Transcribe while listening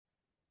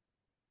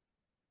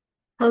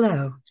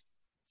Hello.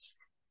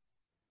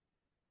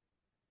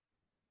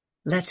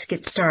 Let's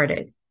get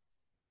started.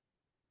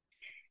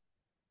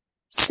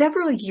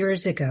 Several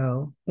years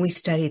ago, we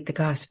studied the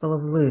Gospel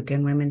of Luke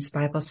in Women's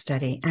Bible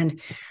Study,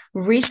 and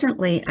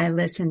recently I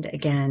listened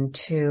again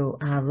to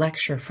a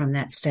lecture from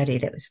that study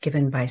that was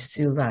given by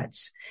Sue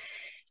Lutz.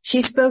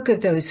 She spoke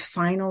of those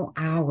final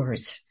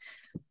hours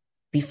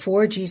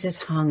before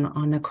Jesus hung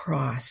on the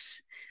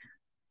cross,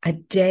 a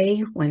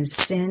day when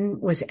sin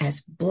was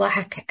as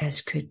black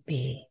as could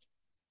be.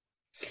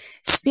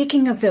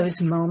 Speaking of those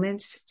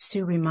moments,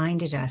 Sue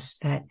reminded us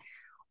that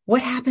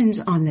what happens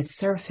on the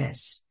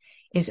surface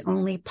is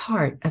only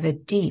part of a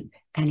deep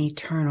and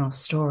eternal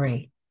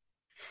story.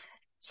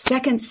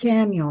 2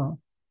 Samuel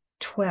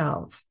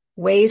 12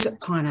 weighs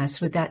upon us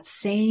with that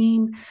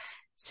same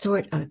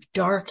sort of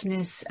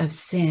darkness of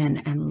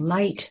sin and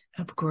light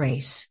of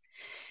grace.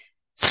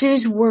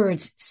 Sue's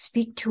words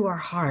speak to our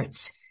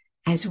hearts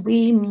as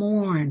we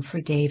mourn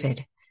for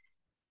David,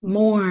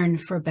 mourn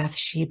for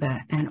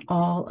Bathsheba and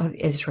all of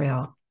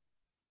Israel.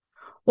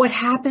 What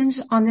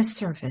happens on the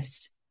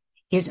surface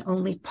is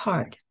only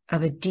part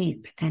of a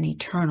deep and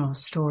eternal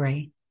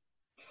story.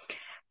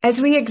 As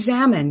we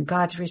examine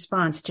God's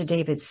response to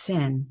David's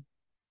sin,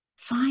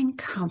 find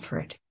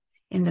comfort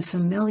in the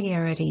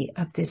familiarity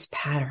of this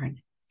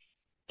pattern.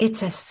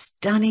 It's a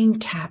stunning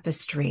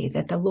tapestry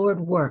that the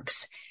Lord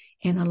works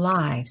in the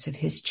lives of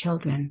his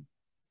children.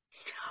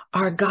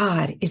 Our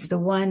God is the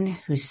one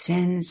who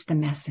sends the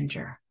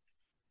messenger,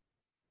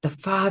 the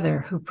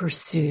Father who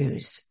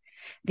pursues,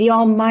 the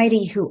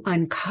Almighty who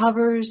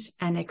uncovers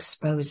and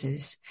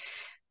exposes,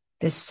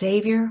 the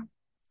Savior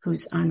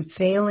whose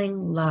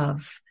unfailing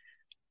love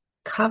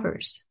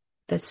covers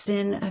the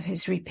sin of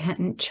his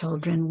repentant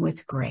children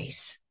with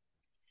grace.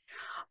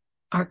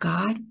 Our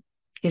God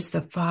is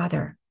the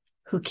Father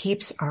who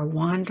keeps our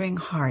wandering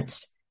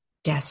hearts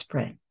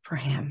desperate for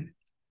him.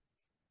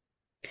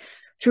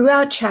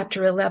 Throughout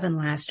chapter 11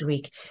 last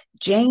week,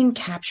 Jane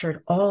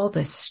captured all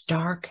the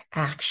stark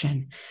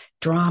action,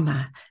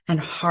 drama, and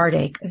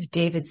heartache of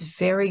David's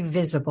very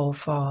visible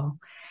fall.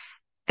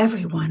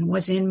 Everyone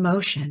was in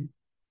motion.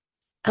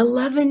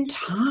 11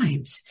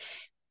 times,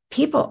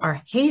 people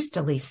are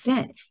hastily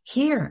sent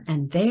here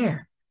and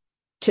there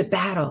to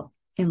battle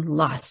in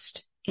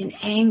lust, in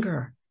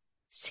anger,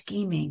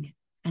 scheming,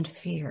 and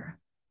fear.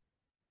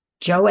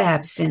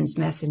 Joab sends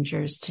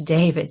messengers to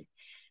David.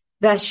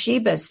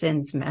 Bathsheba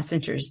sends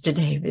messengers to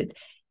David.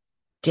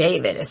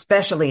 David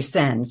especially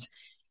sends.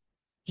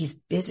 He's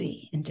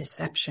busy in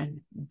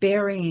deception,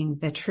 burying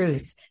the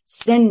truth,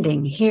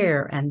 sending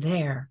here and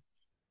there.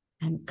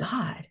 And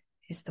God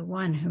is the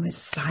one who is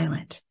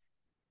silent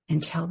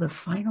until the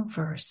final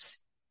verse.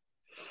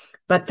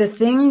 But the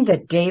thing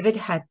that David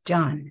had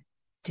done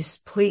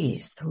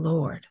displeased the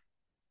Lord.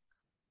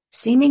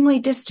 Seemingly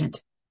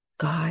distant,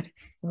 God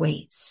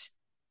waits,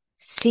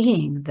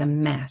 seeing the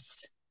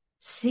mess,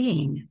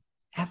 seeing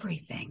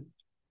everything.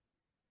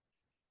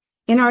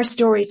 In our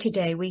story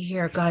today, we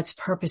hear God's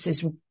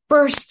purposes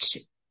burst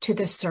to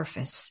the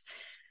surface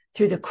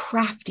through the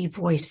crafty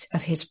voice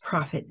of his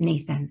prophet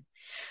Nathan,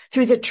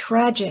 through the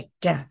tragic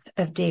death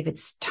of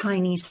David's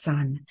tiny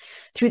son,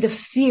 through the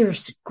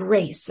fierce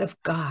grace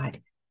of God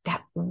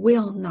that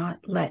will not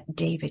let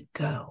David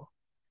go.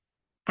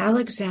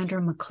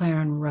 Alexander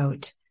Maclaren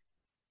wrote,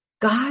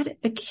 God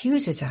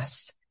accuses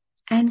us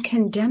and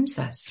condemns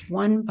us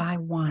one by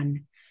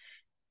one,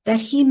 that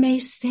he may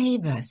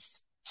save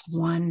us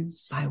one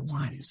by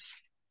one.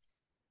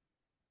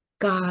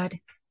 God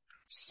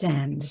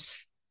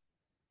sends.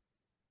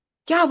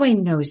 Yahweh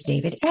knows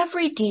David,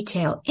 every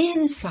detail,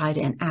 inside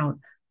and out,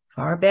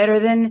 far better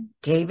than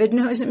David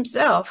knows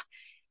himself.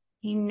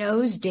 He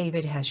knows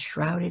David has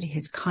shrouded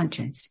his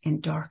conscience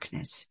in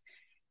darkness.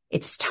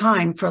 It's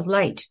time for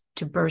light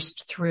to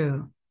burst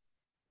through.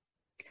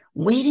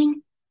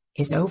 Waiting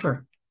is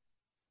over.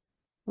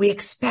 We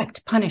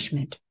expect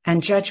punishment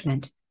and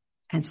judgment,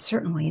 and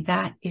certainly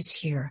that is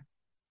here.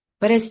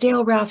 But as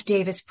Dale Ralph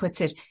Davis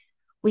puts it,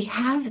 we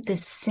have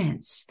this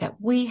sense that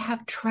we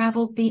have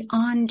traveled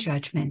beyond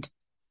judgment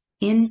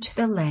into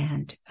the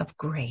land of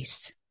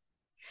grace.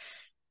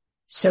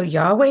 So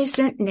Yahweh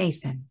sent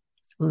Nathan,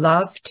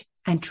 loved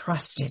and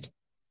trusted.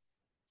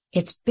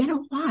 It's been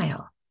a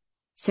while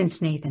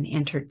since Nathan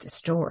entered the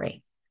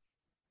story.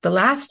 The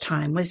last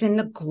time was in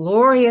the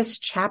glorious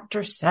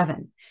chapter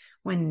 7,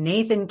 when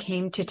Nathan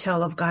came to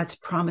tell of God's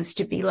promise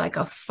to be like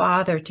a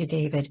father to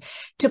David,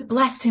 to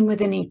bless him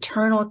with an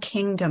eternal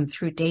kingdom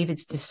through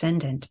David's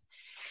descendant.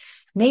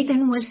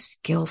 Nathan was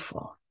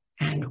skillful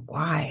and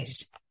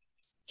wise.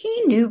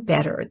 He knew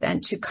better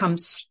than to come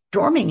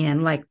storming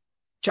in like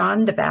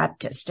John the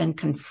Baptist and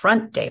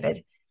confront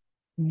David.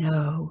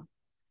 No,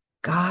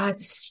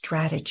 God's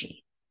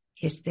strategy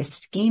is the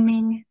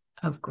scheming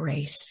of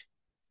grace.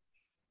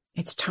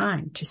 It's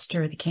time to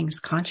stir the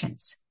king's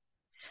conscience.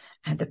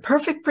 And the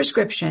perfect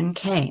prescription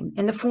came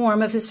in the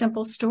form of a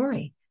simple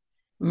story.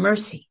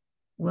 Mercy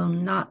will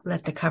not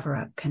let the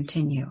cover-up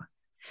continue.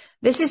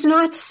 This is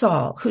not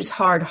Saul, whose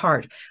hard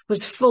heart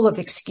was full of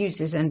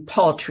excuses and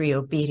paltry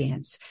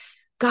obedience.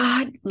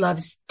 God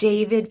loves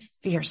David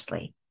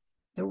fiercely.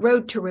 The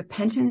road to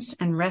repentance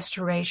and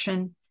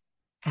restoration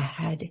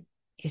ahead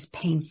is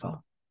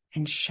painful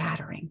and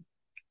shattering.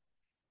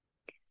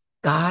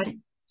 God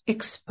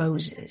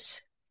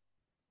exposes.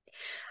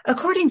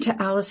 According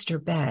to Alistair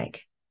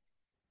Begg,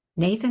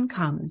 Nathan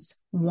comes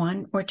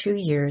 1 or 2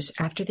 years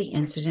after the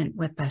incident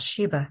with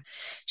Bathsheba.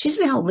 She's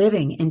now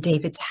living in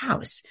David's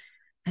house,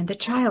 and the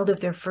child of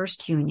their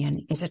first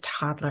union is a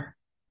toddler.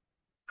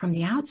 From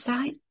the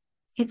outside,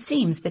 it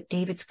seems that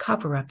David's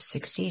cover-up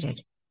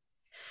succeeded.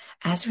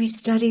 As we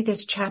study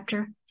this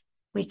chapter,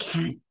 we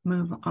can't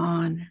move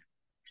on.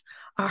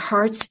 Our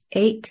hearts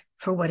ache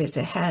for what is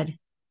ahead,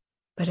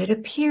 but it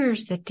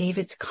appears that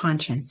David's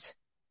conscience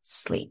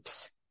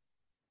sleeps.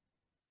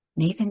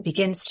 Nathan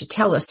begins to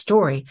tell a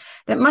story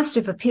that must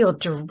have appealed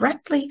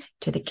directly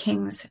to the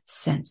king's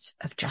sense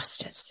of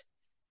justice.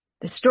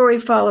 The story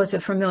follows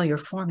a familiar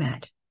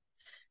format.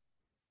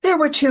 There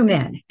were 2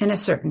 men in a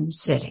certain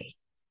city,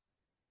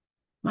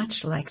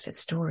 much like the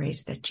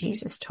stories that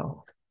Jesus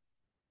told.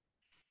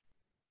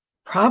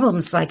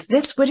 Problems like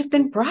this would have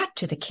been brought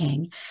to the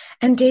king,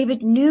 and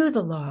David knew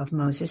the law of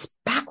Moses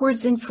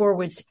backwards and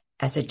forwards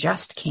as a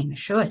just king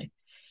should.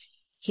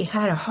 He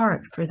had a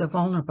heart for the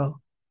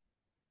vulnerable,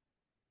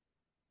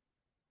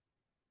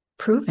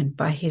 proven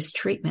by his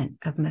treatment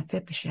of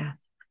Mephibosheth.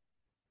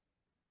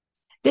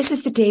 This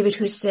is the David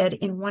who said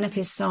in one of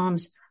his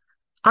Psalms,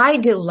 "I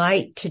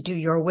delight to do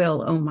your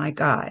will, O my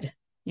God.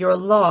 Your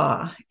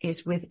law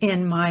is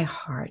within my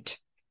heart."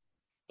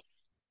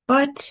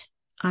 But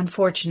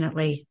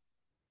unfortunately,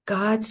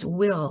 God's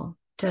will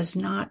does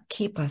not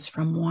keep us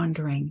from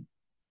wandering.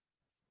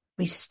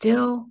 We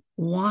still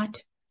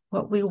want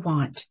what we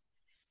want,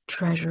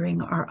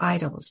 treasuring our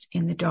idols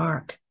in the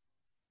dark.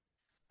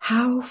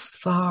 How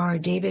far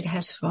David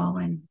has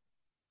fallen,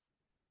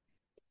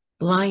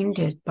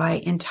 blinded by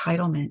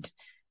entitlement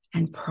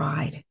and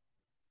pride.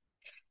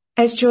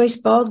 As Joyce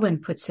Baldwin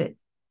puts it,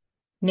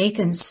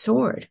 Nathan's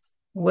sword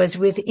was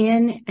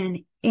within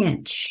an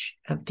inch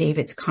of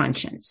David's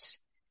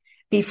conscience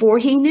before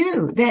he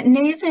knew that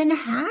Nathan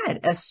had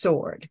a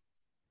sword.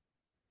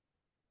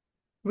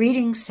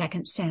 Reading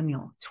 2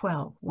 Samuel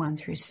 12,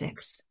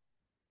 1-6.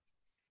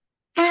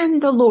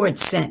 And the Lord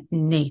sent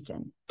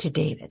Nathan to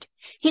David.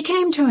 He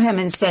came to him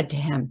and said to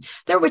him,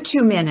 there were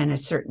 2 men in a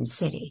certain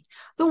city,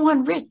 the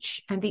one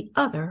rich and the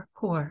other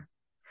poor.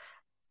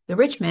 The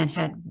rich man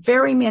had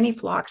very many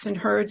flocks and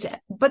herds,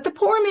 but the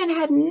poor man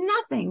had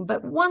nothing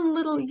but one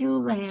little ewe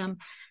lamb,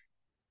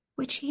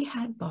 which he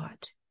had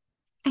bought.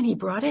 And he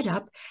brought it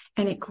up,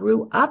 and it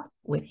grew up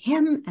with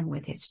him and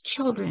with his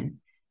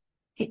children.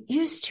 It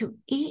used to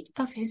eat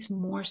of his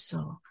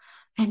morsel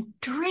and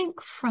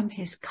drink from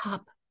his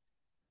cup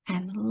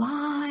and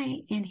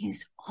lie in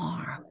his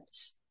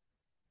arms.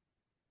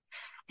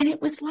 And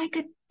it was like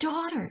a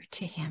daughter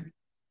to him.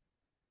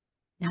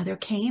 Now there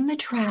came a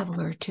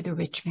traveler to the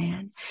rich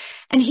man,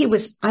 and he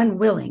was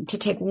unwilling to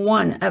take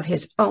one of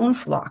his own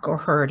flock or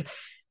herd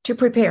to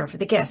prepare for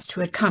the guest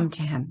who had come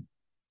to him.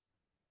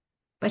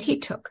 But he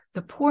took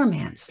the poor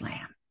man's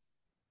lamb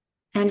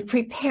and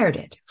prepared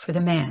it for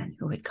the man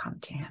who had come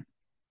to him.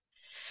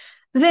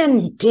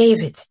 Then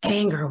David's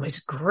anger was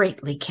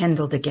greatly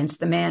kindled against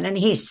the man, and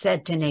he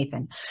said to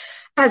Nathan,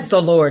 as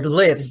the Lord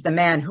lives, the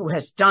man who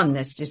has done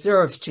this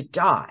deserves to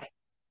die,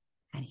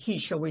 and he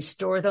shall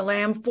restore the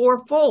lamb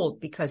 4-fold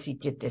because he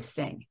did this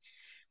thing,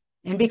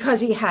 and because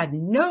he had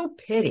no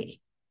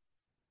pity.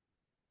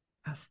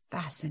 A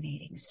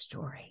fascinating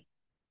story.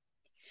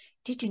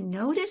 Did you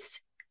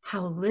notice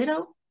how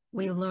little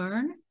we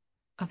learn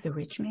of the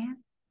rich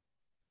man?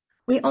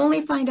 We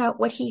only find out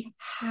what he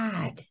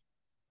had.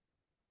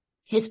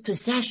 His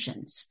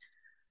possessions.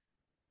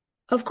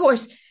 Of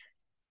course,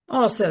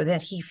 also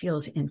that he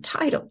feels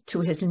entitled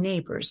to his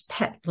neighbor's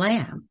pet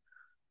lamb,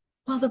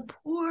 while the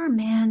poor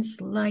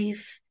man's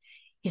life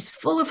is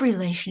full of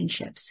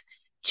relationships,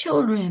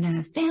 children and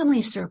a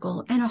family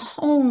circle and a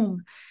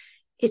home.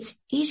 It's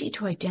easy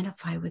to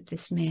identify with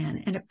this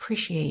man and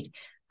appreciate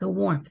the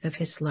warmth of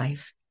his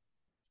life.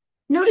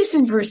 Notice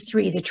in verse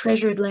 3, the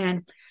treasured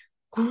land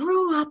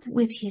grew up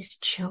with his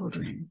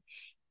children,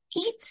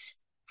 eats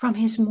from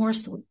his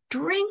morsel,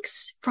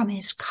 drinks from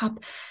his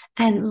cup,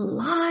 and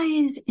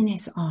lies in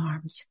his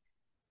arms.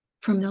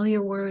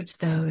 Familiar words,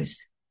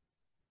 those.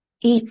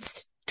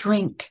 Eats,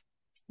 drink,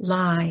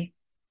 lie.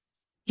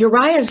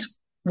 Uriah's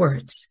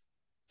words,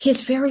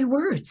 his very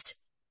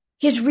words,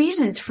 his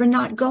reasons for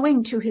not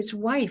going to his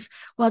wife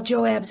while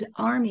Joab's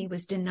army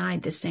was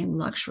denied the same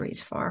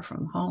luxuries far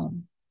from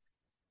home.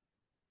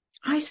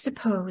 I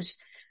suppose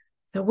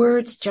the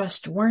words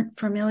just weren't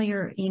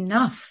familiar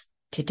enough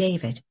to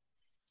David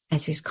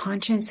as his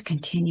conscience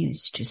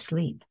continues to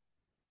sleep.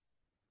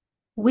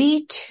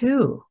 We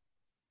too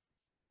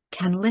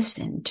can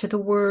listen to the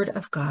word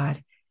of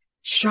God,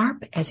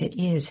 sharp as it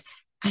is,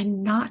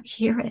 and not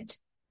hear it.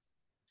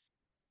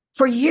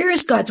 For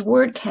years, God's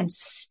word can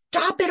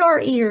stop at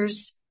our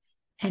ears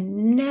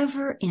and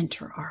never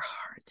enter our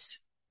hearts.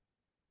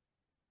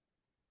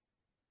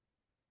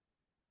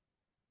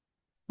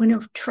 When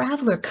a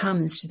traveler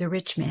comes to the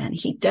rich man,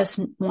 he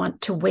doesn't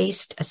want to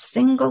waste a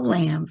single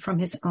lamb from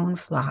his own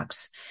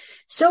flocks.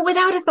 So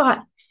without a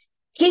thought,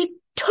 he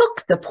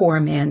took the poor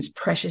man's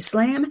precious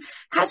lamb,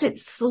 has it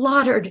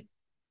slaughtered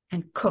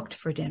and cooked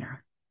for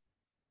dinner.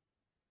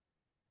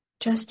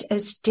 Just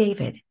as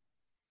David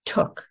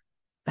took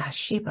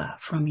Bathsheba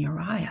from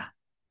Uriah.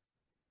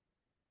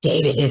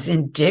 David is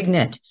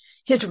indignant.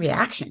 His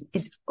reaction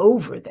is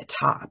over the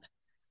top.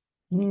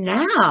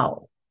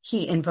 Now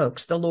he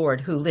invokes the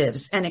Lord who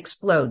lives and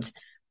explodes.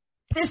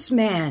 This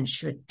man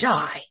should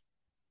die.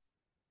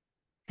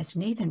 As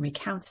Nathan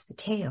recounts the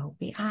tale,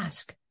 we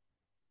ask,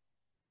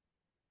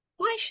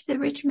 why should the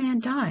rich man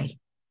die?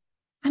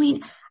 I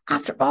mean,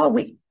 after all,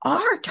 we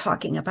are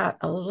talking about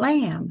a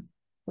lamb,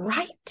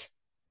 right?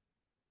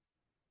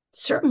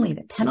 Certainly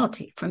the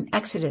penalty from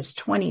Exodus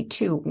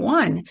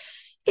 22:1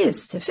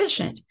 is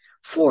sufficient.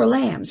 4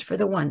 lambs for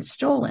the one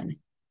stolen.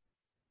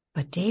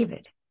 But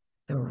David,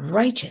 the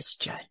righteous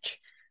judge,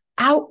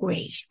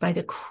 outraged by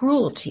the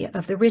cruelty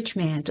of the rich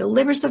man,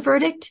 delivers the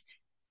verdict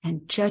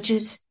and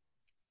judges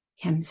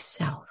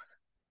himself.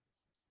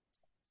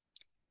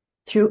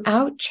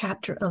 Throughout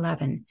chapter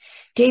 11,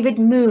 David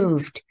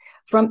moved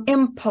from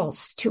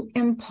impulse to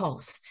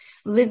impulse,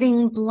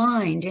 living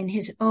blind in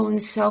his own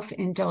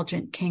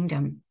self-indulgent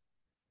kingdom.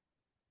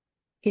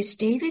 Is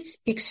David's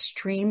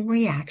extreme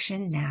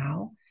reaction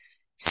now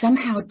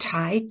somehow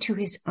tied to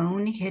his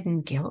own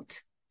hidden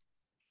guilt?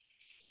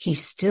 He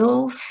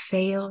still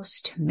fails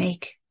to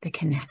make the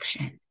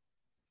connection,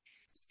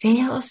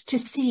 fails to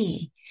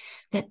see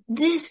that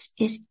this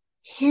is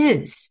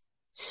his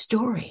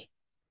story.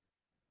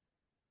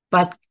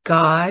 But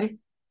God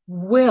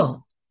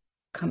will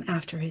come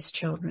after his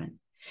children.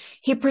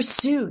 He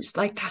pursues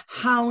like the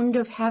hound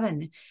of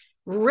heaven,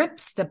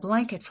 rips the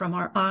blanket from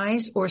our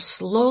eyes, or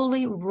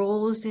slowly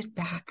rolls it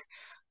back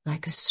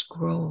like a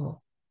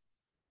scroll.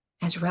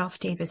 As Ralph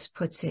Davis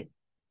puts it,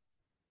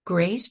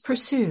 grace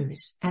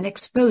pursues and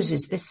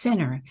exposes the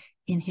sinner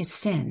in his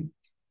sin.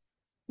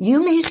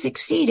 You may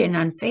succeed in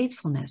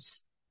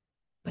unfaithfulness,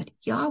 but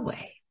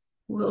Yahweh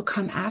will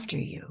come after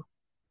you.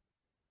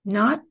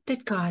 Not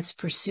that God's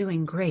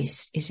pursuing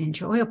grace is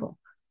enjoyable,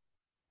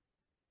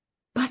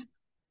 but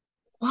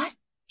what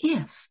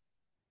if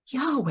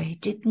Yahweh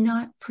did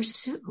not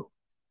pursue?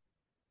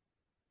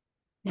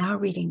 Now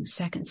reading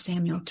 2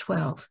 Samuel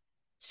 12,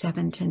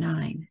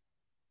 7-9.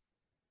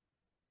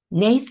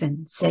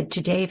 Nathan said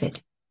to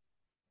David,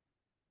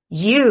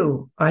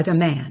 "You are the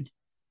man.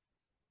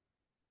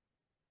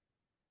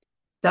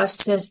 Thus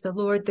says the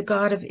Lord, the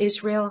God of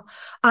Israel,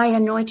 I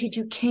anointed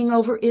you king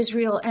over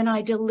Israel, and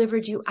I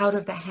delivered you out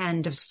of the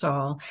hand of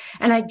Saul.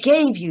 And I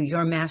gave you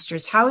your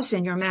master's house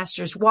and your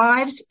master's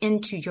wives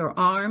into your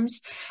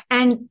arms,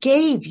 and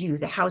gave you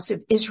the house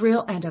of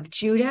Israel and of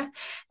Judah.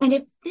 And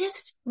if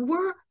this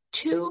were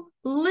too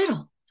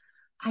little,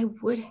 I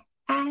would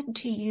add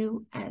to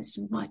you as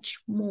much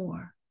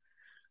more.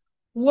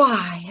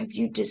 Why have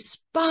you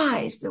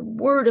despised the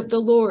word of the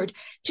Lord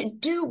to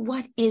do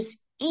what is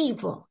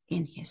evil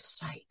in his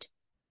sight?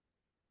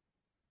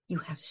 You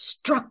have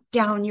struck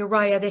down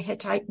Uriah the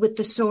Hittite with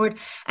the sword,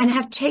 and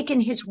have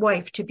taken his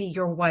wife to be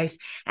your wife,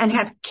 and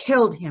have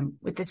killed him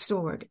with the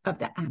sword of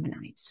the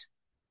Ammonites."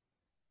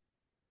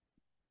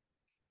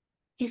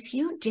 If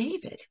you,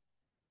 David,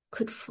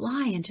 could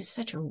fly into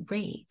such a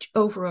rage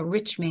over a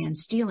rich man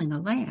stealing a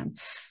lamb,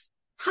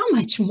 how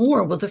much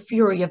more will the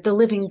fury of the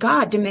living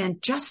God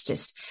demand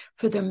justice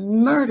for the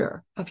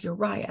murder of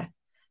Uriah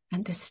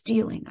and the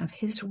stealing of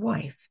his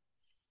wife?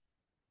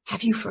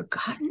 Have you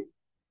forgotten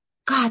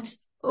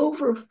God's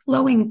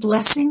overflowing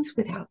blessings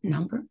without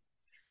number?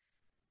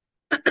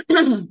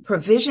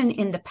 Provision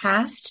in the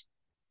past,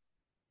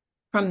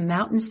 from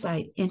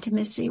mountainside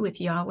intimacy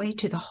with Yahweh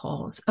to the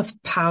halls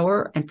of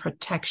power and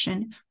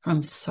protection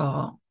from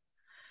Saul.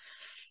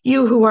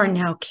 You who are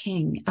now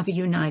king of a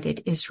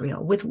united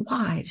Israel, with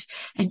wives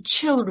and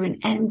children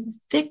and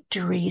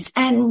victories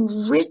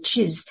and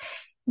riches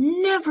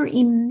never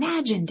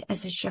imagined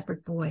as a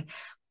shepherd boy,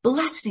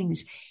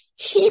 blessings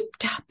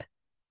heaped up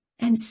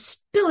and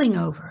spilling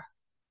over.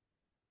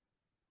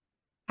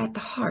 At the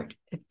heart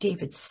of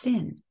David's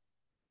sin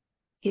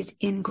is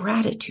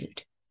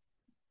ingratitude.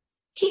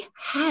 He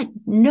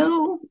had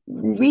no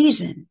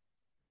reason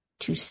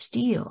to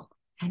steal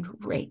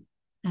and rape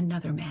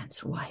another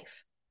man's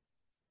wife,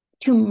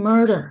 to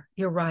murder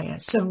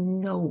Uriah so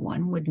no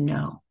one would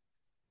know.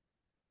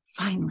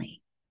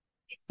 Finally,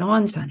 it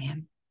dawns on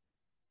him.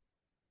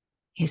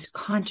 His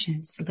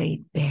conscience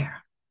laid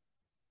bare.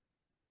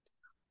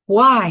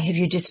 Why have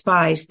you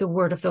despised the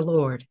word of the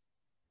Lord?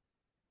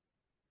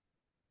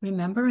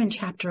 Remember in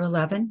chapter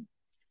 11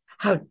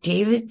 how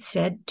David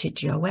said to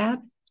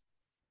Joab,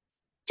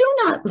 "Do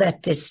not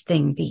let this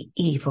thing be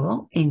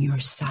evil in your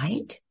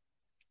sight."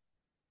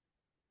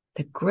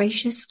 The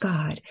gracious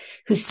God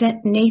who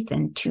sent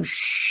Nathan to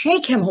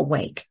shake him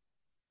awake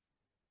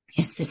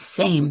is the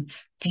same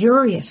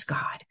furious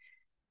God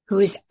who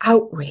is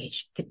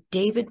outraged that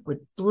David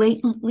would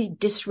blatantly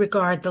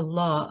disregard the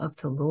law of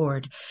the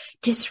Lord,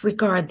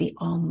 disregard the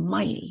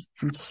Almighty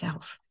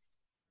himself.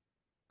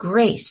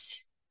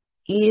 Grace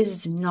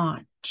is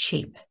not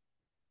cheap.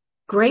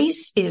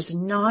 Grace is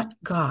not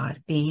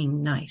God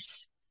being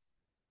nice.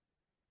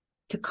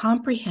 To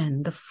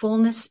comprehend the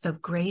fullness of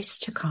grace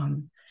to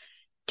come,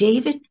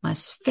 David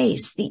must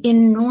face the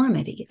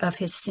enormity of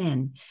his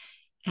sin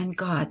and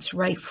God's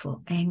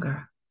rightful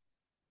anger.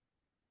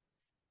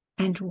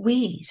 And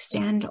we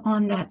stand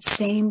on that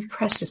same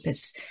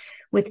precipice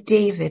with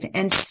David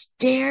and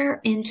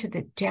stare into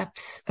the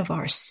depths of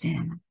our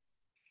sin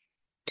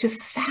to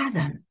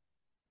fathom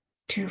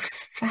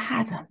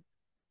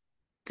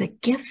the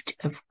gift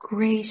of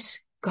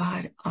grace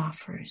God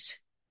offers.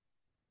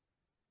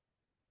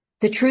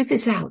 The truth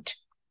is out.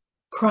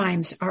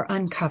 Crimes are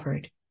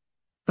uncovered.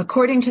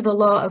 According to the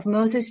law of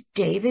Moses,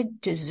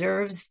 David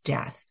deserves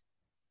death.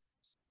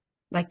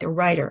 Like the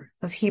writer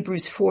of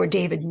Hebrews 4,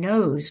 David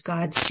knows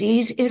God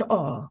sees it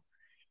all.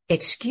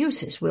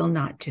 Excuses will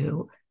not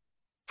do.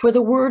 For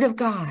the word of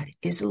God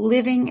is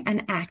living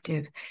and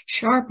active,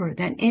 sharper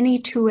than any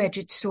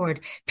two-edged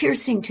sword,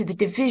 piercing to the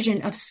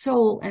division of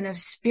soul and of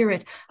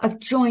spirit,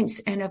 of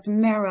joints and of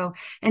marrow,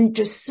 and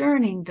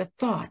discerning the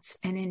thoughts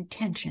and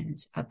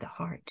intentions of the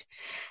heart.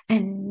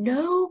 And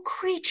no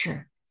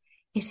creature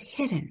is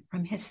hidden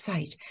from his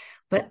sight,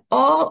 but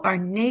all are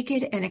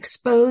naked and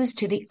exposed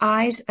to the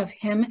eyes of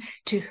him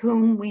to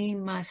whom we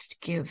must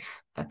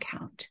give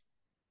account.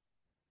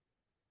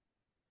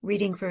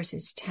 Reading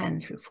verses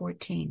 10 through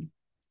 14.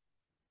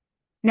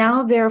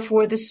 Now,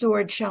 therefore, the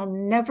sword shall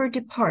never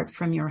depart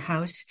from your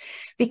house,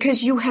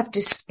 because you have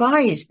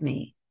despised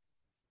me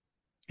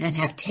and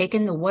have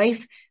taken the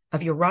wife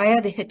of Uriah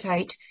the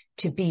Hittite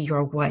to be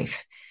your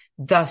wife.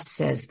 Thus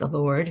says the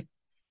Lord,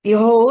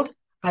 behold,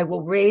 I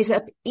will raise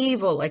up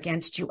evil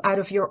against you out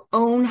of your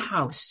own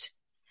house,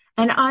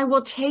 and I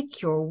will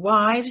take your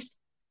wives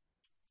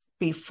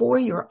before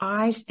your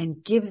eyes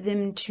and give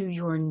them to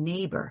your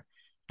neighbor,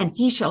 and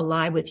he shall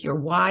lie with your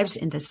wives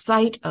in the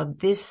sight of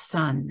this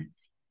sun.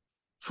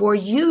 For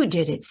you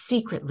did it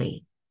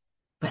secretly,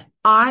 but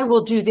I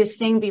will do this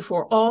thing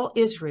before all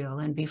Israel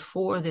and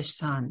before the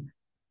sun.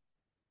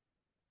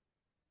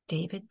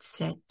 David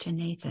said to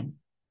Nathan,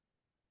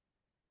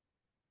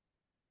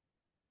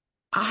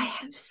 I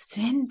have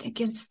sinned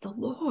against the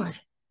Lord.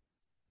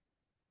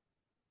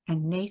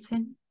 And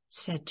Nathan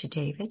said to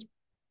David,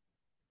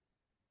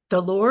 the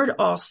Lord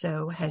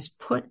also has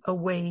put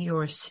away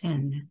your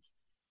sin.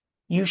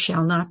 You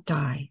shall not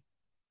die.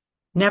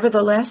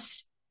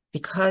 Nevertheless,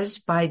 because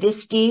by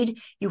this deed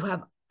you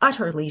have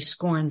utterly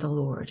scorned the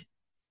Lord,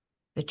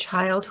 the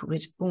child who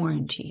is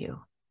born to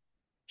you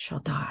shall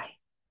die.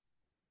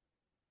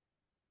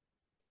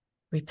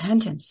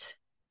 Repentance.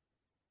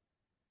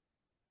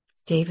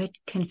 David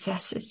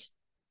confesses.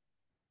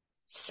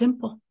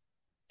 Simple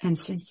and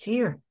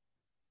sincere.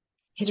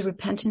 His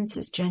repentance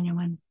is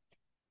genuine.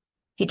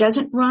 He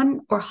doesn't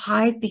run or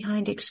hide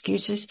behind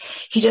excuses.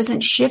 He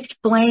doesn't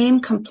shift blame,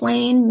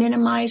 complain,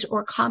 minimize,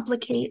 or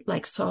complicate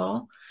like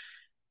Saul.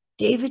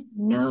 David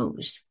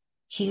knows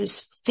he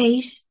is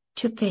face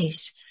to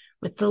face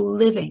with the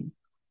living,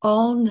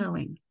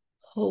 all-knowing,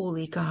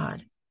 holy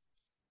God.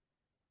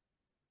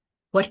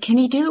 What can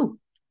he do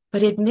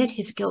but admit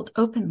his guilt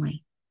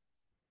openly?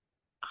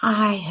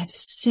 I have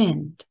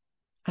sinned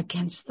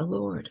against the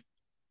Lord.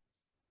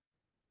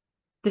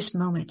 This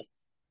moment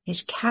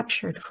is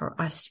captured for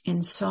us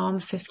in Psalm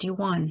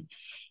 51.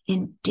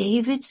 In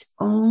David's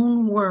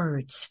own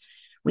words,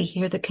 we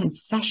hear the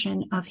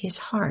confession of his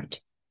heart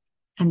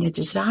and the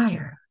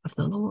desire of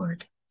the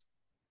Lord.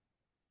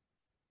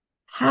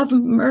 Have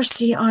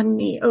mercy on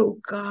me, O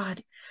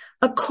God,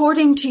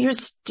 according to your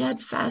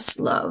steadfast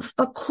love,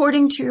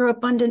 according to your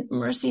abundant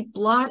mercy,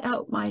 blot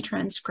out my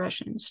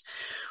transgressions.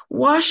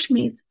 Wash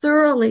me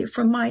thoroughly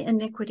from my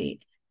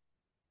iniquity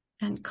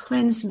and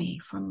cleanse me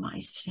from my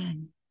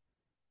sin.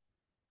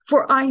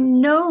 For I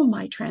know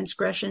my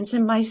transgressions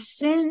and my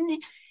sin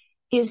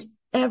is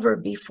ever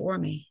before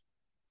me.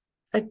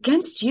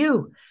 Against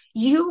you,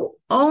 you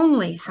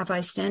only have I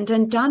sinned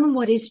and done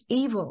what is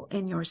evil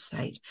in your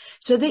sight,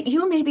 so that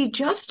you may be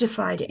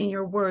justified in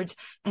your words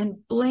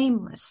and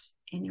blameless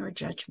in your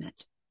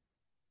judgment.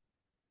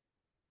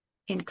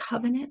 In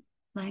covenant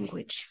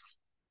language,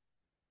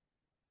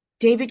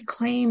 David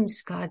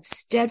claims God's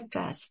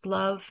steadfast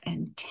love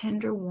and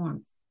tender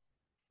warmth.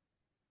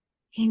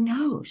 He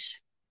knows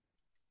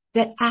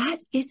that at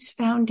its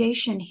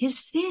foundation, his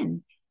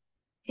sin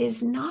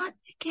is not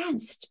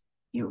against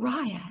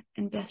Uriah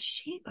and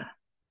Bathsheba.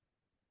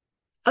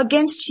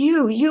 Against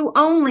you, you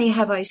only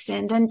have I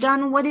sinned and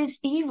done what is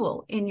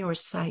evil in your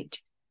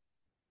sight.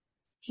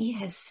 He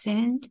has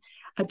sinned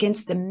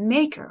against the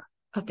maker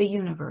of the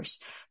universe,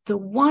 the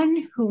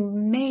one who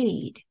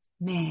made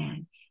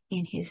man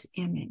in his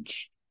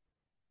image,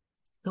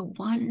 the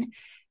one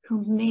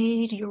who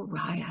made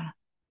Uriah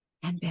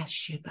and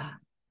Bathsheba.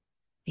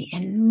 The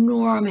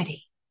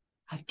enormity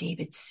of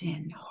David's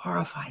sin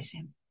horrifies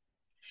him.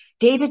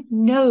 David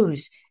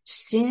knows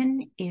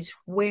sin is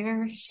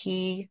where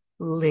he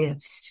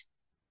lives.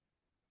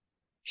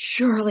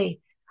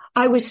 Surely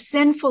I was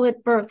sinful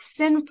at birth,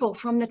 sinful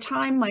from the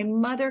time my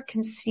mother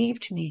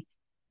conceived me.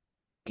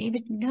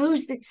 David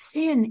knows that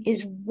sin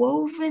is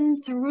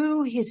woven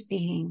through his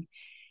being.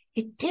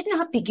 It did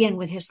not begin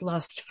with his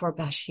lust for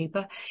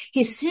Bathsheba.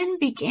 His sin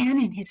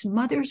began in his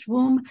mother's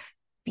womb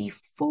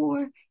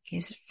before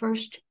his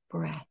first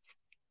breath.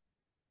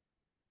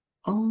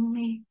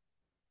 Only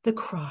the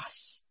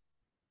cross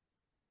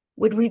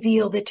would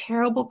reveal the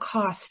terrible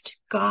cost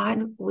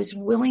God was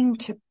willing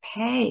to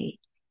pay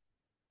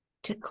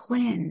to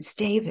cleanse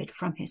David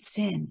from his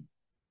sin.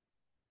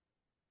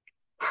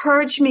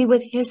 Purge me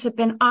with hyssop,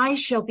 and I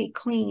shall be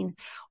clean.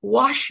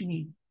 Wash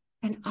me,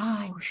 and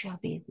I shall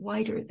be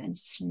whiter than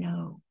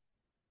snow.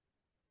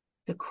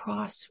 The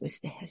cross was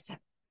the hyssop.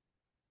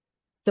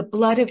 The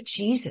blood of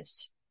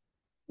Jesus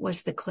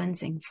was the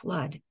cleansing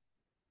flood.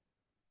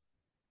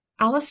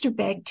 Alistair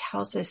Begg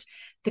tells us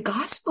the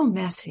gospel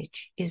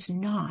message is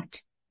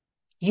not,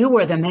 you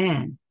are the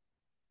man.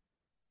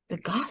 The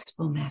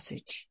gospel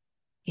message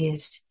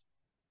is,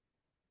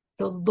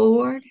 the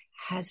Lord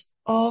has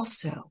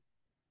also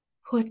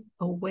put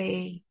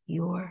away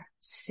your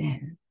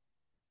sin.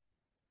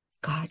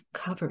 God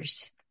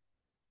covers.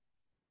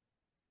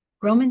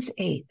 Romans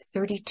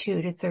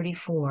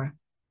 8:32-34.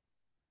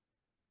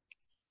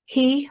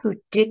 He who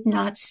did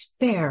not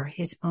spare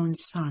his own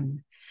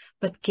son,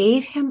 but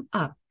gave him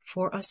up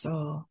for us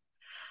all,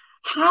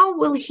 how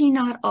will he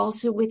not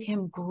also with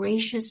him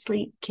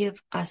graciously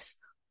give us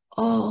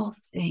all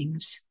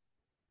things?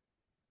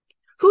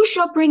 Who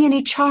shall bring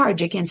any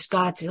charge against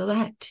God's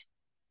elect?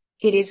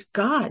 It is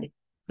God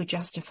who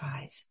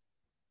justifies.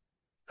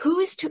 Who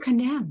is to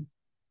condemn?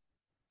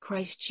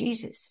 Christ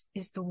Jesus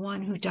is the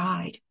one who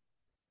died.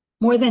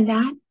 More than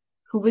that,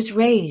 who was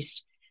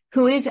raised,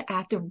 who is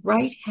at the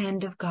right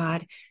hand of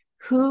God,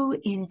 who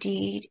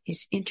indeed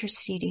is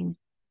interceding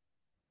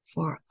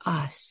for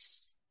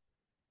us.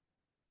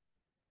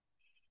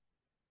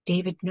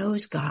 David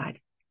knows God.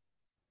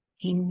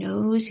 He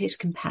knows his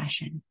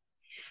compassion.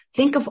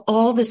 Think of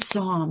all the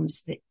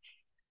Psalms that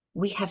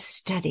we have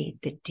studied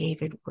that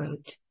David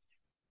wrote.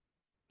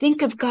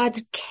 Think of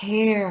God's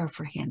care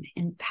for him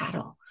in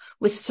battle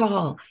with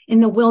Saul in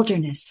the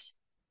wilderness.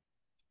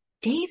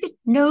 David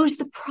knows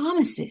the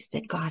promises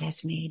that God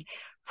has made,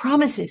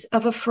 promises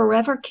of a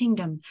forever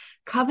kingdom,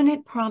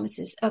 covenant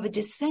promises of a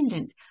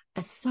descendant,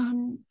 a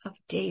son of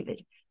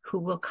David who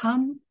will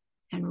come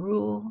and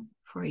rule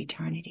for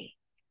eternity.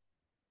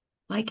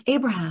 Like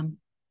Abraham,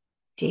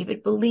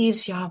 David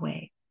believes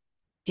Yahweh.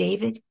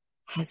 David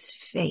has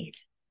faith.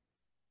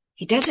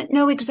 He doesn't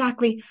know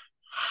exactly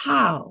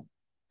how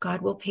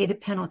God will pay the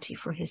penalty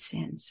for his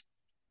sins,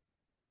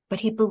 but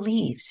he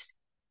believes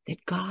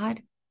that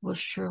God will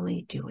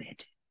surely do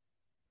it.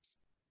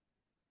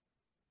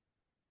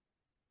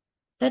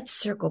 Let's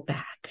circle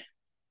back,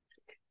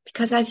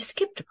 because I've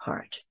skipped a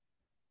part,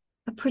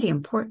 a pretty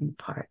important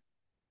part.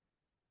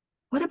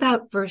 What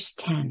about verse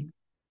 10?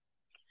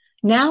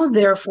 Now,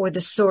 therefore,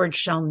 the sword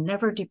shall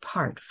never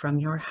depart from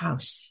your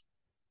house.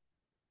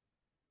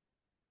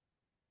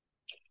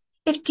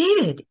 If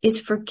David is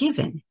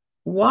forgiven,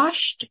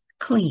 washed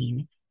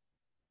clean,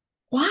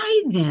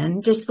 why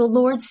then does the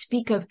Lord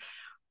speak of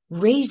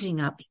raising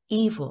up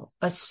evil,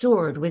 a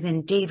sword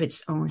within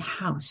David's own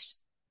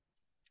house?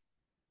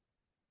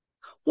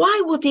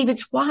 Why will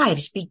David's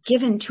wives be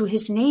given to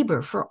his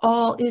neighbor for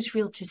all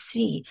Israel to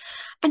see?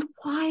 And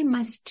why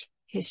must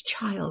his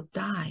child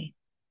die?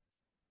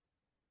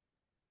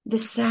 The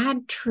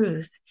sad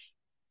truth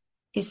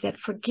is that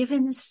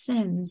forgiven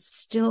sins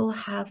still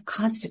have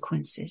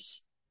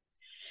consequences.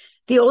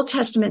 The Old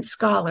Testament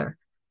scholar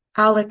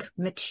Alec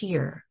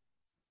Motyer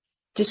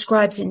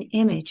describes an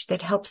image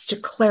that helps to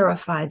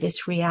clarify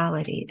this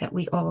reality that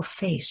we all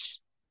face.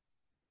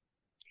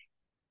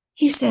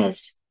 He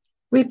says,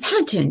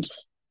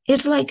 repentance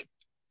is like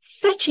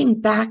fetching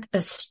back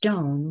a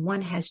stone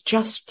one has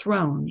just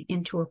thrown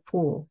into a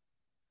pool.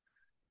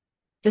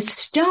 The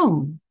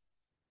stone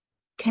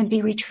can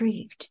be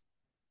retrieved,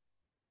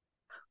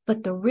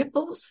 but the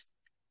ripples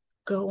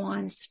go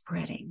on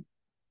spreading.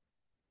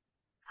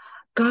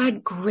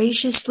 God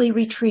graciously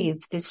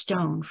retrieved this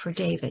stone for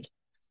David.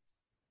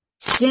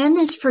 Sin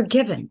is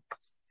forgiven.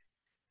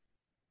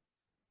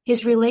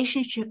 His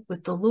relationship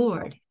with the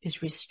Lord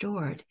is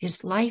restored.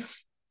 His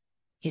life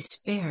is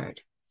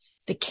spared.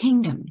 The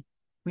kingdom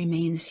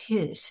remains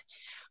his,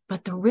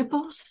 but the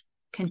ripples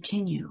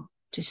continue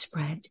to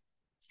spread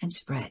and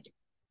spread.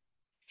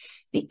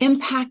 The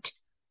impact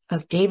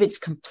of David's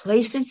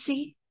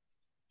complacency,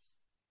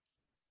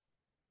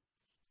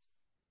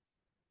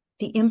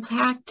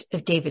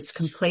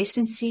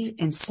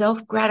 and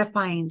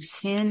self-gratifying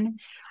sin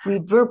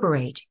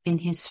reverberate in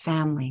his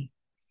family,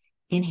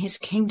 in his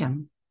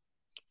kingdom.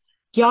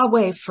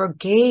 Yahweh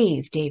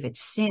forgave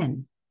David's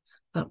sin,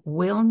 but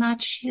will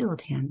not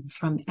shield him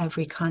from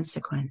every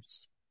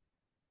consequence.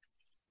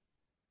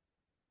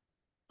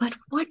 But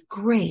what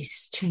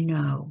grace to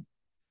know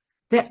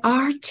that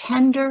our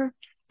tender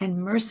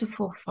and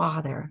merciful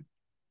Father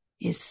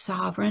is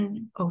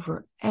sovereign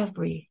over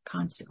every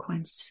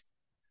consequence,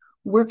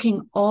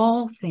 working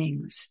all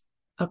things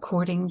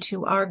according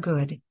to our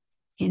good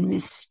in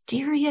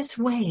mysterious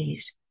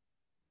ways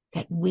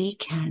that we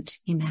can't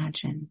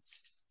imagine.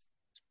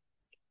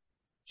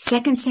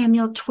 2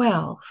 Samuel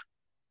 12,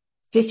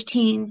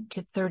 15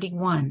 to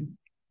 31.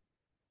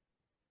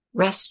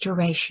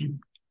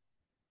 Restoration.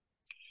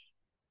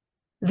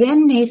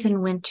 Then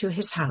Nathan went to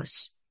his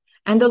house,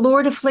 and the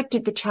Lord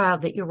afflicted the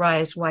child that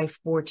Uriah's wife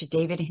bore to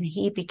David, and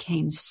he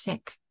became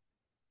sick.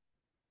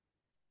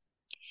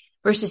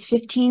 Verses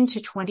 15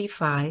 to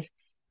 25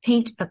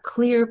 paint a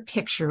clear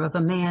picture of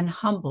a man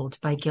humbled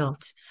by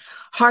guilt,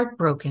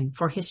 heartbroken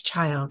for his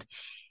child.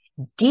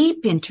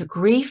 Deep into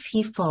grief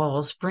he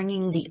falls,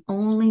 bringing the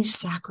only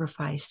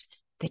sacrifice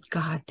that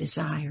God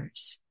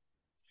desires.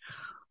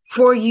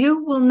 For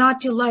you will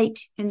not delight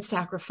in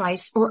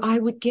sacrifice, or I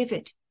would give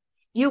it.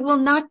 You will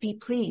not be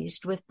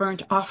pleased with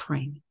burnt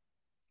offering.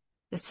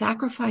 The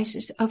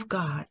sacrifices of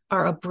God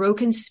are a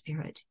broken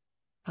spirit,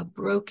 a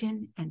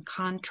broken and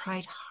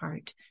contrite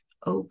heart.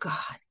 O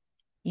God,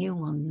 you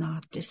will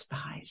not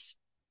despise.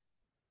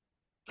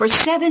 For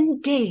 7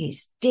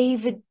 days,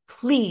 David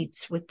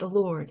pleads with the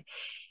Lord.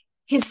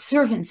 His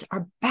servants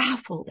are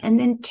baffled and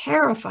then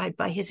terrified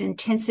by his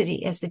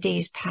intensity as the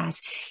days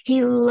pass.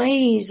 He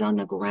lays on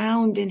the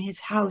ground in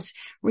his house,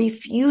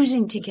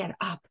 refusing to get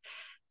up,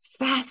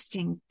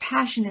 fasting,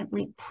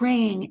 passionately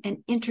praying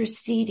and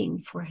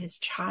interceding for his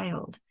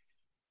child.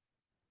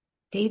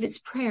 David's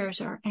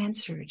prayers are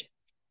answered,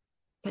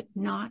 but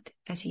not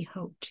as he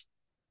hoped.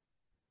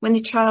 When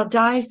the child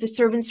dies, the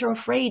servants are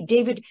afraid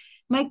David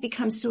might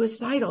become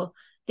suicidal.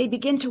 They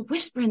begin to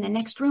whisper in the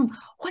next room,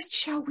 what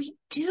shall we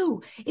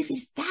do? If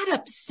he's that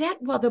upset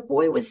while the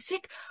boy was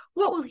sick,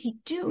 what will he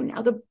do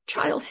now the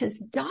child has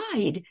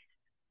died?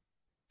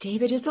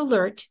 David is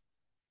alert.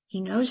 He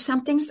knows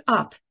something's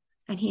up,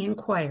 and he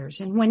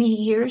inquires. And when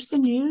he hears the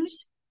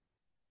news,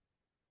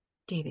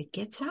 David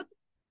gets up,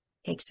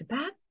 takes a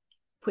bath,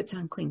 puts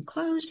on clean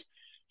clothes,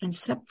 and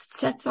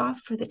sets off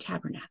for the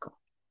tabernacle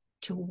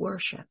to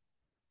worship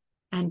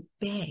and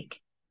beg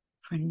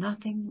for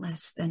nothing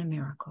less than a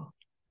miracle.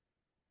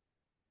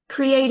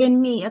 Create in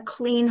me a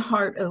clean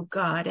heart, O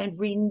God, and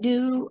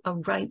renew a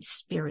right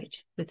spirit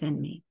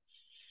within me.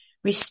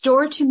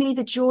 Restore to me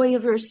the joy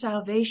of your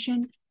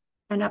salvation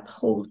and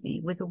uphold me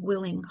with a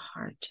willing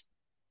heart.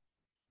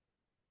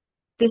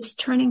 This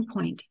turning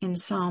point in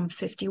Psalm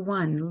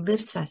 51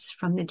 lifts us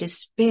from the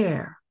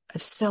despair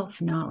of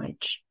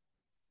self-knowledge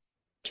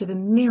to the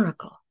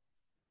miracle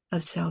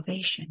of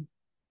salvation.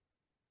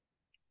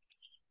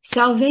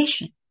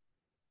 Salvation,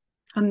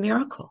 a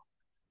miracle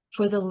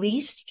for the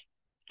least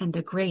and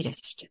the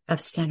greatest of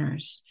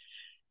sinners,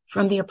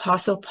 from the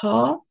Apostle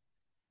Paul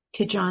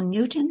to John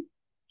Newton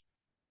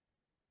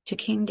to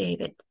King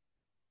David.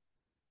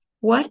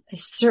 What a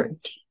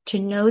certainty to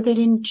know that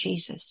in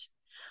Jesus,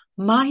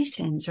 my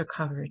sins are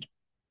covered.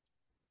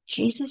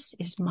 Jesus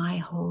is my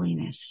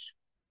holiness.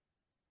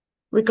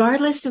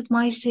 Regardless of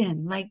my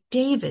sin, like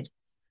David,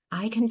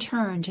 I can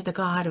turn to the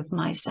God of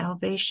my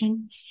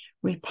salvation,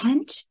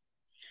 repent,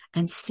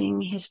 and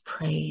sing his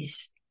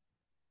praise.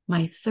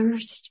 My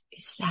thirst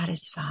is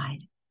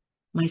satisfied.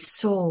 My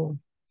soul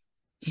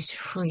is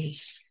free.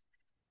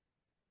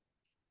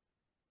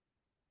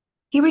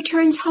 He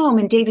returns home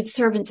and David's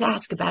servants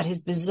ask about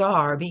his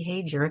bizarre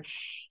behavior.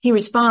 He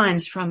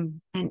responds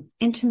from an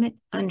intimate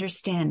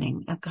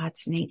understanding of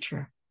God's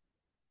nature.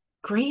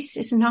 Grace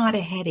is not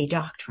a heady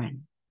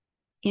doctrine.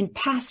 In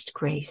past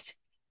grace,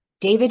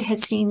 David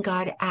has seen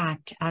God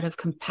act out of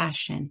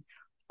compassion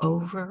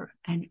over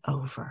and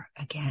over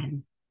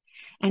again.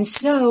 And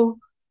so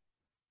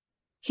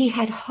he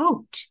had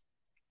hoped.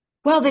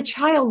 While the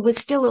child was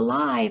still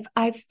alive,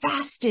 I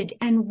fasted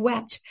and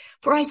wept,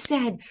 for I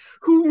said,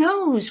 who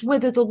knows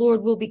whether the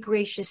Lord will be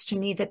gracious to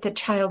me that the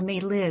child may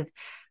live?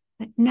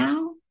 But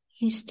now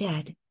he's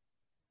dead.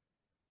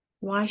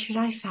 Why should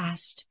I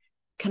fast?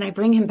 Can I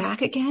bring him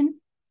back again?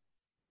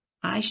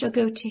 I shall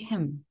go to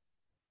him,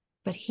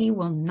 but he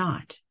will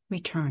not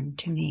return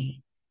to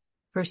me.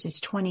 Verses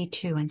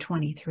 22 and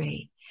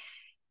 23.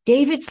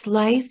 David's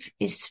life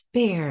is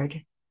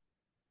spared,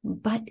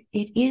 but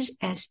it is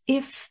as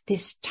if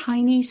this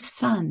tiny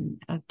son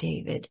of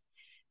David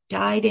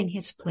died in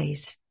his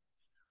place,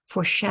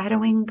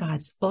 foreshadowing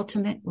God's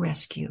ultimate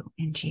rescue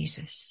in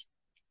Jesus.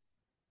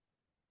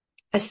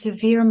 A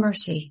severe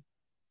mercy.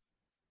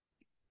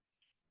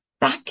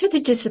 Back to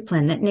the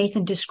discipline that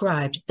Nathan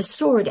described, a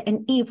sword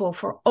and evil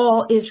for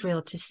all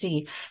Israel to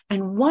see.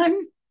 And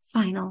one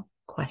final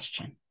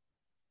question.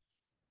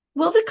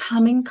 Will the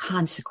coming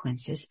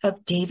consequences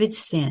of David's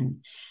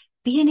sin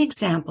be an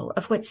example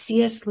of what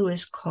C.S.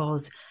 Lewis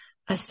calls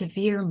a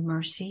severe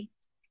mercy?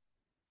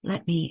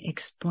 Let me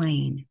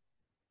explain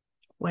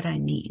what I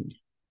mean.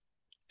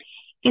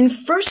 In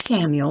 1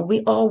 Samuel,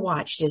 we all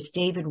watched as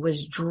David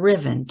was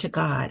driven to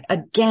God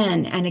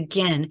again and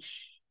again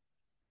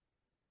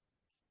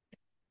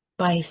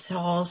by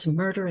Saul's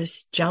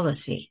murderous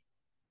jealousy.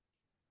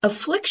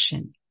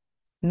 Affliction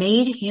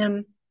made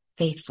him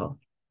faithful,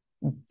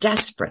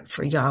 desperate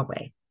for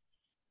Yahweh.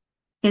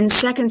 In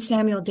 2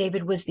 Samuel,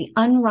 David was the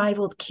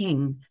unrivaled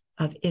king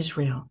of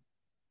Israel.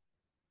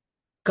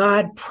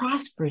 God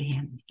prospered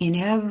him in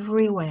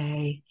every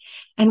way.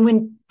 And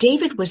when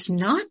David was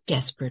not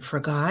desperate for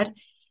God,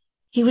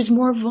 he was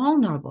more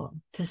vulnerable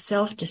to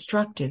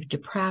self-destructive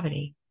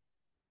depravity.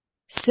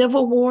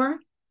 Civil war,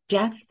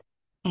 death,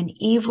 and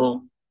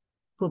evil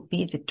will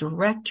be the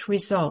direct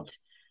result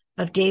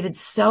of David's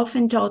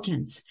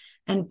self-indulgence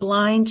and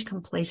blind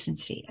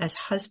complacency as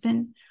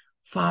husband,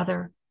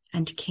 father,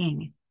 and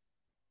king.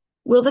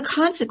 Will the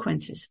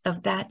consequences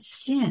of that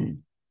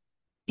sin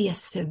be a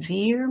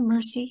severe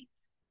mercy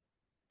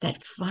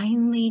that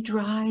finally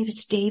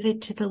drives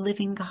David to the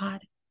living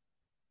God?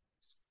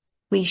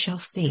 We shall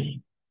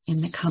see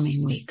in the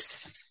coming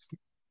weeks.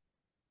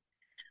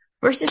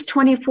 Verses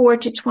 24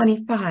 to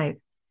 25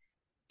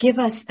 give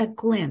us a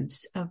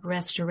glimpse of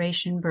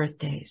restoration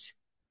birthdays.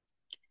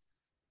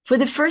 For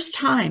the first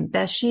time,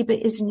 Bathsheba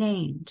is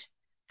named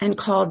and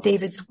called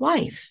David's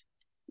wife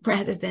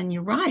rather than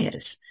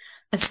Uriah's,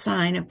 a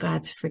sign of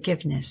God's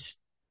forgiveness.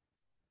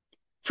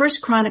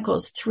 1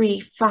 Chronicles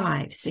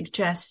 3:5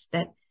 suggests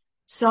that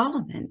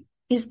Solomon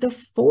is the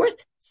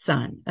fourth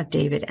son of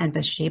David and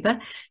Bathsheba,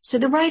 so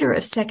the writer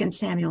of 2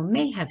 Samuel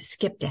may have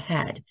skipped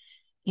ahead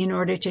in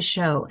order to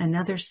show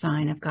another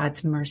sign of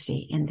God's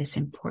mercy in this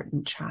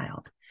important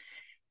child.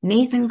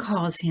 Nathan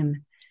calls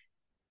him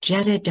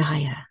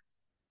Jedediah,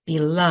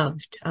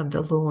 beloved of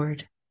the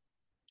Lord,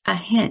 a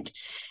hint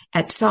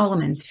at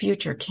Solomon's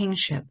future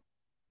kingship.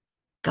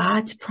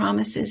 God's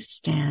promises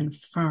stand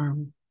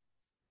firm.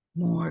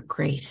 More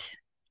grace.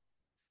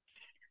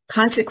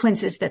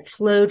 Consequences that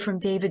flowed from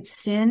David's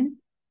sin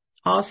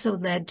also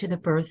led to the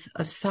birth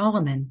of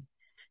Solomon,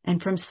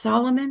 and from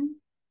Solomon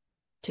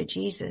to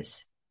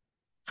Jesus.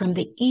 From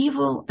the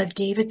evil of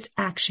David's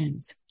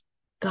actions,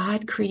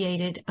 God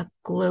created a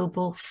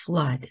global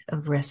flood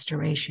of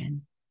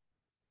restoration.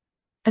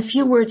 A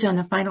few words on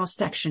the final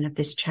section of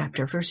this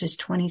chapter, verses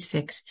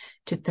 26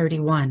 to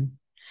 31.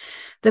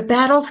 The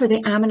battle for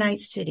the Ammonite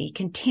city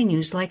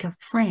continues like a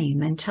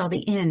frame until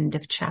the end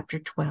of chapter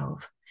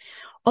 12.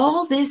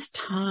 All this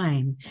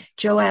time,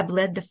 Joab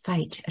led the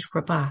fight at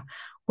Rabbah,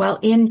 while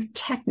in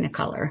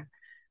Technicolor,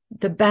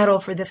 the battle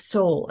for the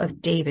soul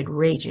of David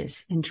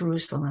rages in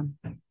Jerusalem.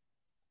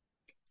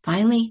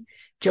 Finally,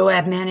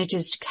 Joab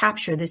manages to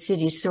capture the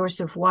city's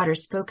source of water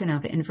spoken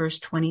of in verse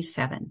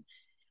 27.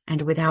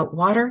 And without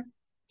water,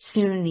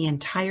 soon the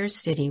entire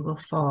city will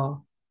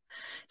fall.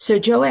 So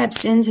Joab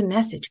sends a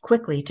message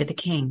quickly to the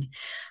king.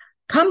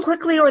 Come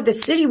quickly, or the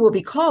city will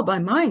be called by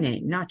my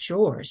name, not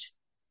yours.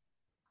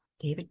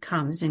 David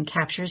comes and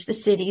captures the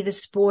city, the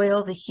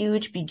spoil, the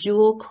huge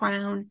bejeweled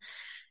crown,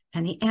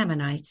 and the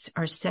Ammonites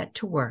are set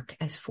to work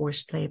as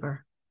forced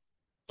labor.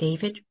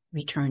 David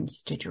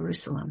returns to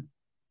Jerusalem.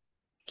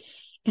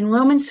 In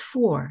Romans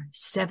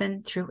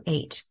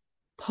 4:7-8,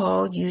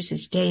 Paul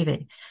uses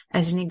David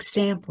as an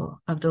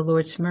example of the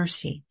Lord's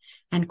mercy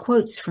and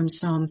quotes from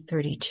Psalm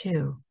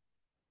 32.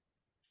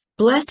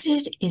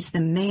 Blessed is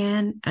the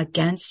man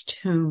against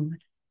whom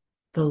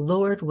the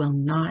Lord will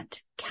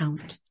not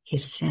count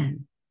his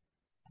sin.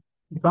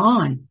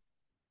 Gone,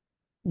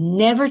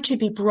 never to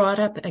be brought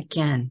up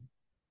again.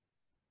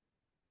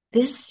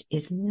 This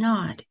is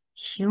not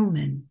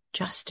human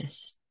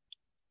justice.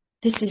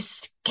 This is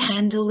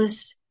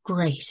scandalous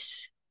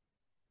grace,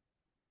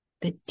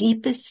 the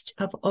deepest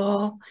of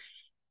all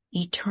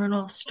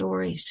eternal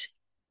stories.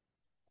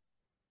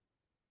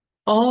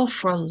 All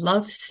for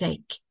love's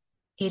sake,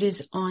 it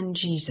is on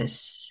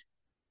Jesus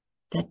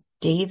that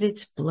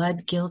David's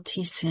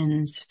blood-guilty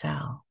sins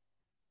fell.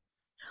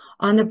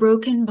 On the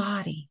broken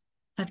body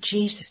of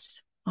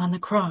Jesus on the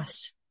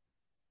cross.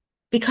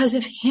 Because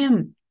of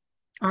him,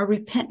 our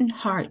repentant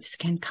hearts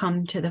can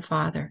come to the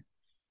Father.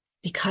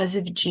 Because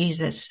of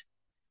Jesus,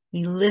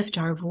 we lift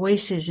our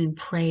voices in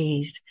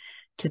praise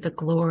to the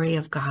glory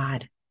of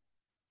God.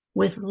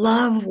 With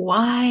love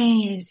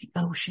wide as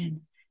the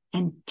ocean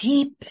and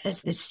deep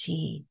as the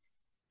sea,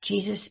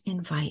 Jesus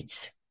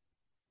invites,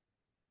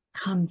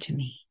 come to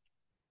me.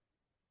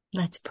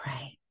 Let's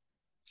pray.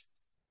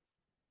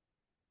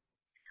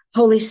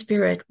 Holy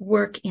Spirit,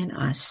 work in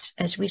us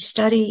as we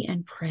study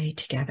and pray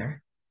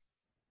together.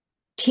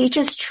 Teach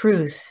us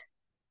truth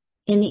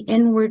in the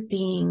inward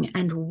being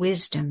and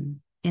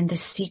wisdom in the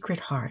secret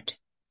heart.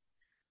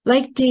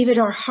 Like David,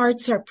 our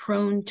hearts are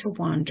prone to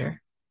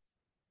wander.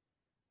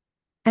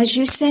 As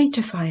you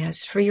sanctify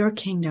us for your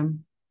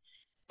kingdom,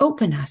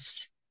 open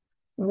us,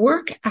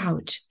 work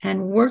out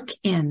and work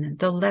in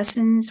the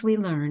lessons we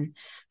learn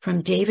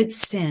from David's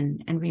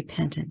sin and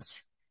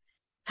repentance.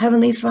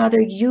 Heavenly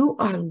Father, you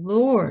are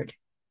Lord,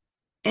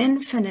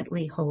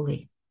 infinitely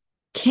holy,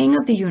 King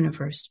of the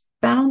universe,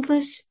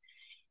 boundless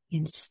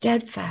in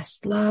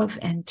steadfast love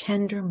and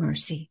tender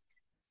mercy.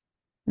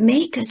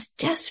 Make us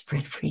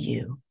desperate for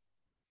you.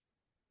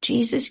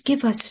 Jesus,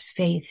 give us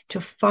faith to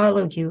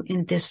follow you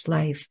in this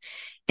life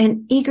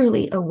and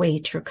eagerly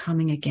await your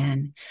coming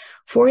again.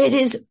 For it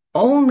is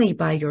only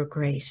by your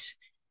grace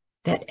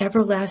that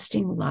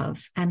everlasting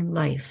love and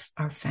life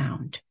are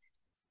found.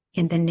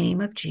 In the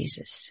name of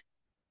Jesus.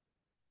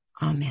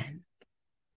 Amen.